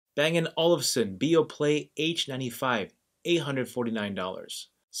Bang & Olufsen Beoplay H95, $849.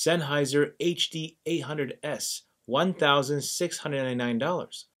 Sennheiser HD 800S,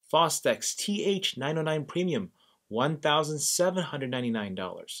 $1,699. Fostex TH909 Premium,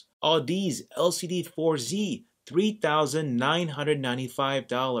 $1,799. Audeze LCD4Z,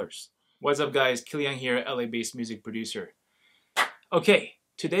 $3,995. What's up guys, Killyang here, LA-based music producer. Okay,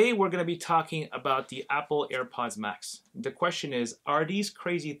 today we're going to be talking about the Apple AirPods Max. The question is, are these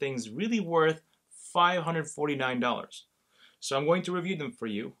crazy things really worth $549? So I'm going to review them for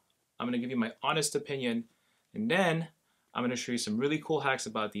you. I'm going to give you my honest opinion, and then I'm going to show you some really cool hacks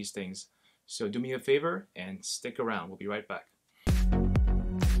about these things. So do me a favor and stick around. We'll be right back.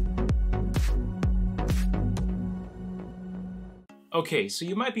 Okay, so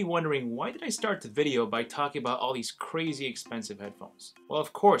you might be wondering, why did I start the video by talking about all these crazy expensive headphones? Well,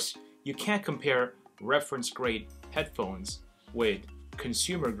 of course, you can't compare reference-grade headphones with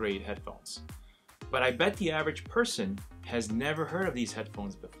consumer-grade headphones. But I bet the average person has never heard of these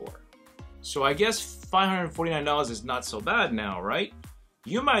headphones before. So I guess $549 is not so bad now, right?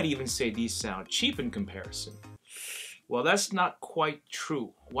 You might even say these sound cheap in comparison. Well, that's not quite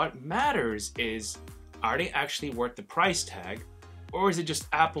true. What matters is, are they actually worth the price tag? Or is it just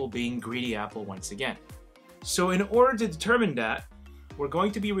Apple being greedy Apple once again? So in order to determine that, we're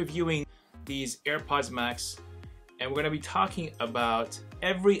going to be reviewing these AirPods Max, and we're going to be talking about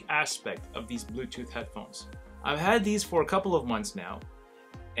every aspect of these Bluetooth headphones. I've had these for a couple of months now,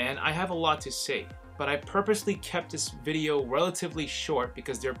 and I have a lot to say, but I purposely kept this video relatively short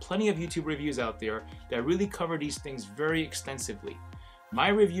because there are plenty of YouTube reviews out there that really cover these things very extensively. My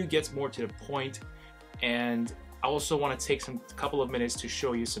review gets more to the point, and I also want to take a couple of minutes to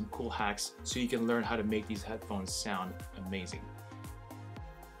show you some cool hacks so you can learn how to make these headphones sound amazing.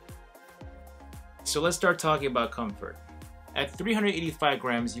 So let's start talking about comfort. At 385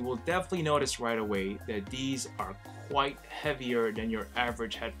 grams, you will definitely notice right away that these are quite heavier than your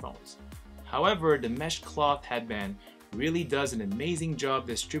average headphones. However, the mesh cloth headband really does an amazing job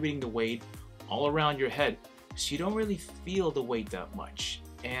distributing the weight all around your head, so you don't really feel the weight that much.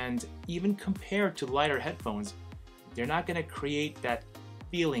 And even compared to lighter headphones, they're not going to create that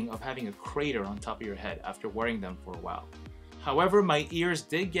feeling of having a crater on top of your head after wearing them for a while. However, my ears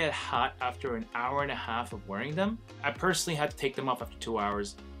did get hot after an hour and a half of wearing them. I personally had to take them off after 2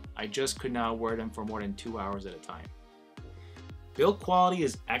 hours. I just could not wear them for more than 2 hours at a time. Build quality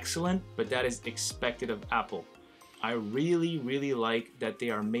is excellent, but that is expected of Apple. I really like that they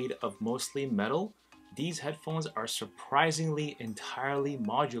are made of mostly metal. These headphones are surprisingly entirely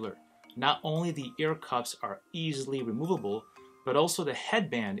modular. Not only the ear cups are easily removable, but also the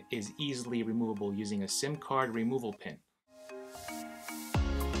headband is easily removable using a SIM card removal pin.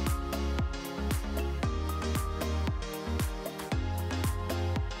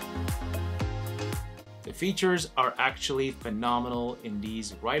 The features are actually phenomenal in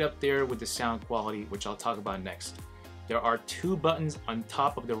these, right up there with the sound quality, which I'll talk about next. There are 2 buttons on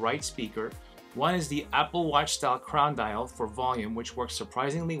top of the right speaker. One is the Apple Watch style crown dial for volume, which works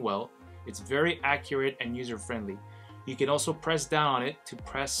surprisingly well. It's very accurate and user-friendly. You can also press down on it to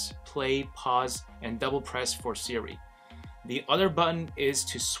press, play, pause, and double press for Siri. The other button is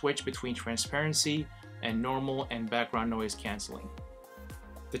to switch between transparency and normal and background noise canceling.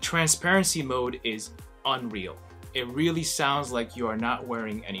 The transparency mode is unreal. It really sounds like you are not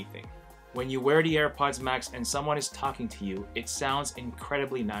wearing anything. When you wear the AirPods Max and someone is talking to you, it sounds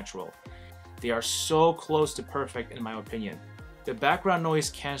incredibly natural. They are so close to perfect in my opinion. The background noise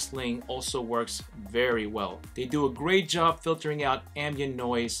cancelling also works very well. They do a great job filtering out ambient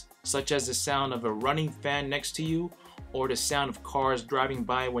noise, such as the sound of a running fan next to you or the sound of cars driving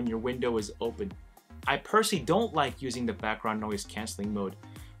by when your window is open. I personally don't like using the background noise cancelling mode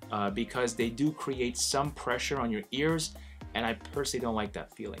because they do create some pressure on your ears, and I personally don't like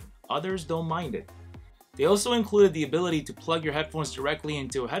that feeling. Others don't mind it. They also included the ability to plug your headphones directly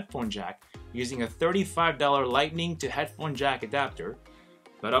into a headphone jack using a $35 lightning to headphone jack adapter.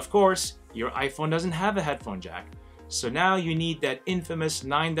 But of course, your iPhone doesn't have a headphone jack, so now you need that infamous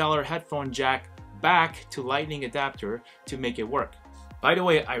 $9 headphone jack back to lightning adapter to make it work. By the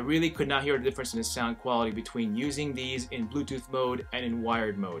way, I really could not hear the difference in the sound quality between using these in Bluetooth mode and in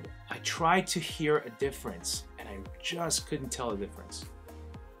wired mode. I tried to hear a difference, and I just couldn't tell the difference.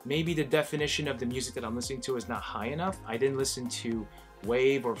 Maybe the definition of the music that I'm listening to is not high enough. I didn't listen to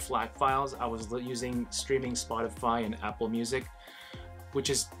WAV or FLAC files. I was using streaming Spotify and Apple Music, which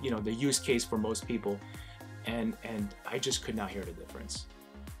is, the use case for most people, and I just could not hear the difference.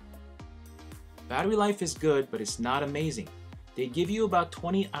 Battery life is good, but it's not amazing. They give you about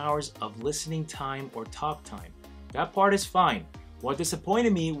 20 hours of listening time or talk time. That part is fine, What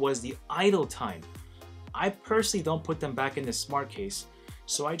disappointed me was the idle time. I personally don't put them back in the smart case,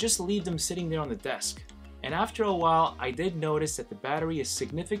 so I just leave them sitting there on the desk. And after a while, I did notice that the battery is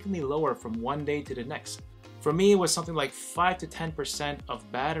significantly lower from one day to the next. For me, it was something like 5 to 10%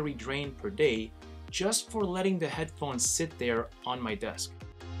 of battery drain per day just for letting the headphones sit there on my desk.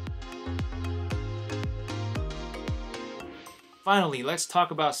 Finally, let's talk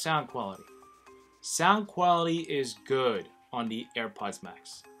about sound quality. Sound quality is good on the AirPods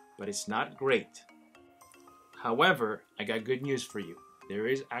Max, but it's not great. However, I got good news for you. There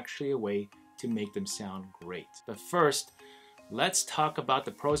is actually a way to make them sound great. But first, let's talk about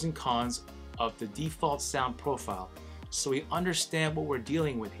the pros and cons of the default sound profile so we understand what we're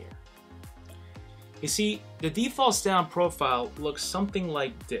dealing with here. You see, the default sound profile looks something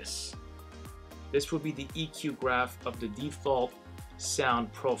like this. This would be the EQ graph of the default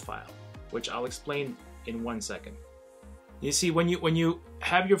sound profile, which I'll explain in 1 second. You see, when you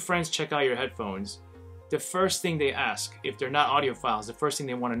have your friends check out your headphones, the first thing they ask, if they're not audiophiles, the first thing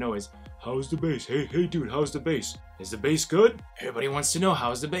they want to know is, how's the bass? Hey dude, how's the bass? Is the bass good? Everybody wants to know,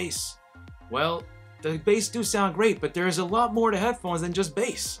 how's the bass? Well, the bass do sound great, but there is a lot more to headphones than just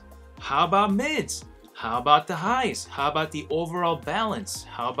bass. How about mids? How about the highs? How about the overall balance?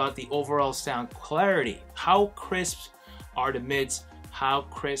 How about the overall sound clarity? How crisp are the mids? How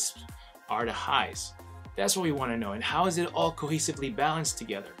crisp are the highs? That's what we want to know. And how is it all cohesively balanced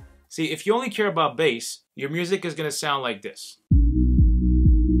together? See, if you only care about bass, your music is going to sound like this.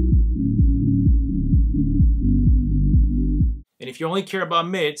 And if you only care about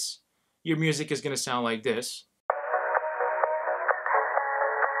mids, your music is going to sound like this.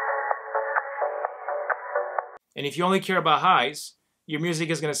 And if you only care about highs, your music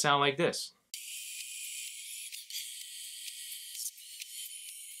is going to sound like this.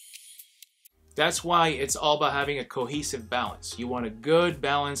 That's why it's all about having a cohesive balance. You want a good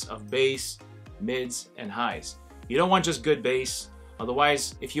balance of bass, mids, and highs. You don't want just good bass.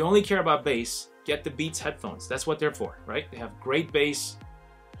 Otherwise, if you only care about bass, get the Beats headphones. That's what they're for, right? They have great bass,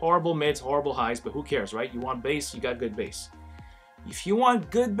 horrible mids, horrible highs, but who cares, right? You want bass, you got good bass. If you want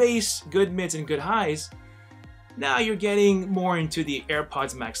good bass, good mids, and good highs, now you're getting more into the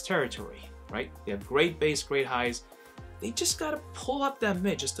AirPods Max territory, right? They have great bass, great highs. They just gotta pull up that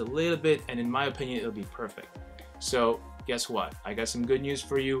mid just a little bit, and in my opinion, it'll be perfect. So guess what? I got some good news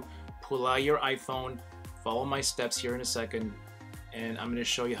for you. Pull out your iPhone, follow my steps here in a second, and I'm gonna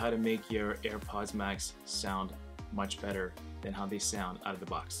show you how to make your AirPods Max sound much better than how they sound out of the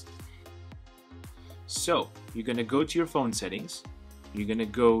box. So you're gonna go to your phone settings, you're gonna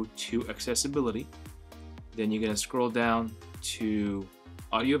go to accessibility, then you're gonna scroll down to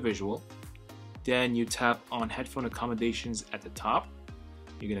audio visual, then you tap on headphone accommodations at the top.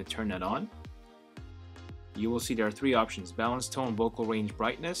 You're gonna turn that on. You will see there are 3 options: balance tone, vocal range,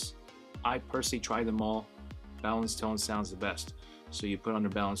 brightness. I personally tried them all. Balance tone sounds the best. So you put on the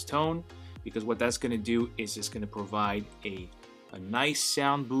balance tone, because what that's gonna do is it's gonna provide a nice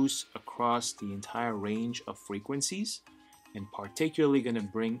sound boost across the entire range of frequencies, and particularly gonna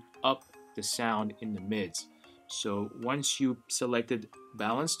bring up the sound in the mids. So once you selected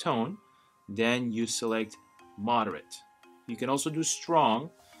balance tone, then you select moderate. You can also do strong,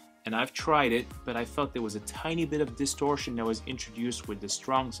 and I've tried it, but I felt there was a tiny bit of distortion that was introduced with the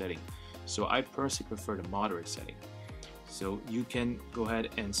strong setting. So I personally prefer the moderate setting. So you can go ahead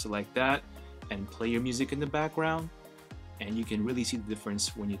and select that and play your music in the background, and you can really see the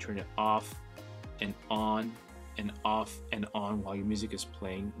difference when you turn it off and on and off and on while your music is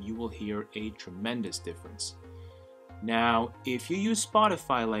playing. You will hear a tremendous difference. Now, if you use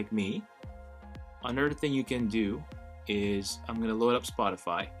Spotify like me, another thing you can do is, I'm going to load up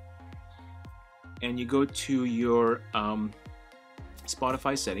Spotify, and you go to your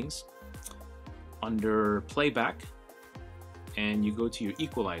Spotify settings under playback, and you go to your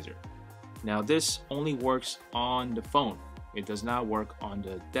equalizer. Now this only works on the phone. It does not work on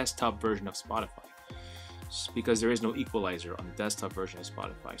the desktop version of Spotify, because there is no equalizer on the desktop version of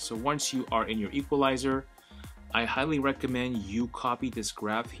Spotify. So once you are in your equalizer, I highly recommend you copy this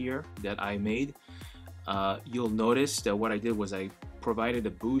graph here that I made. You'll notice that what I did was I provided a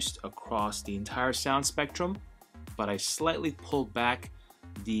boost across the entire sound spectrum, but I slightly pulled back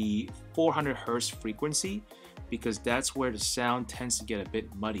the 400 Hertz frequency, because that's where the sound tends to get a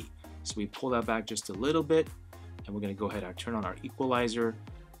bit muddy. So we pull that back just a little bit, and we're going to go ahead and turn on our equalizer,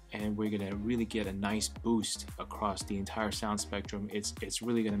 and we're going to really get a nice boost across the entire sound spectrum. It's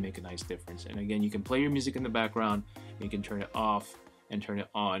really going to make a nice difference. And again, you can play your music in the background, and you can turn it off and turn it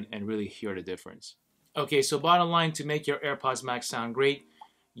on and really hear the difference. Okay, so bottom line, to make your AirPods Max sound great,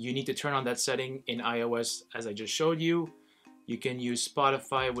 you need to turn on that setting in iOS as I just showed you. You can use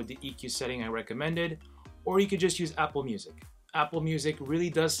Spotify with the EQ setting I recommended, or you could just use Apple Music. Apple Music really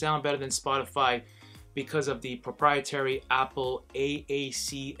does sound better than Spotify because of the proprietary Apple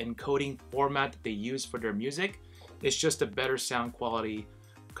AAC encoding format that they use for their music. It's just a better sound quality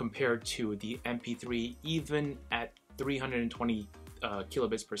compared to the MP3, even at 320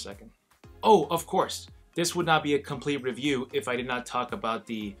 kilobits per second. Oh, of course, this would not be a complete review if I did not talk about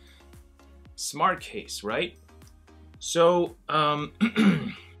the smart case, right? So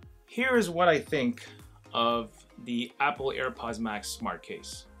here is what I think of the Apple AirPods Max smart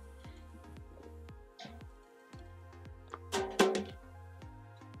case.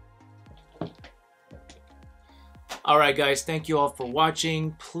 Alright guys, thank you all for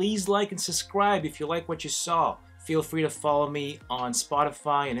watching. Please like and subscribe if you like what you saw. Feel free to follow me on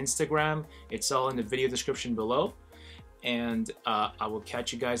Spotify and Instagram. It's all in the video description below. And I will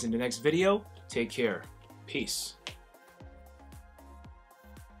catch you guys in the next video. Take care. Peace.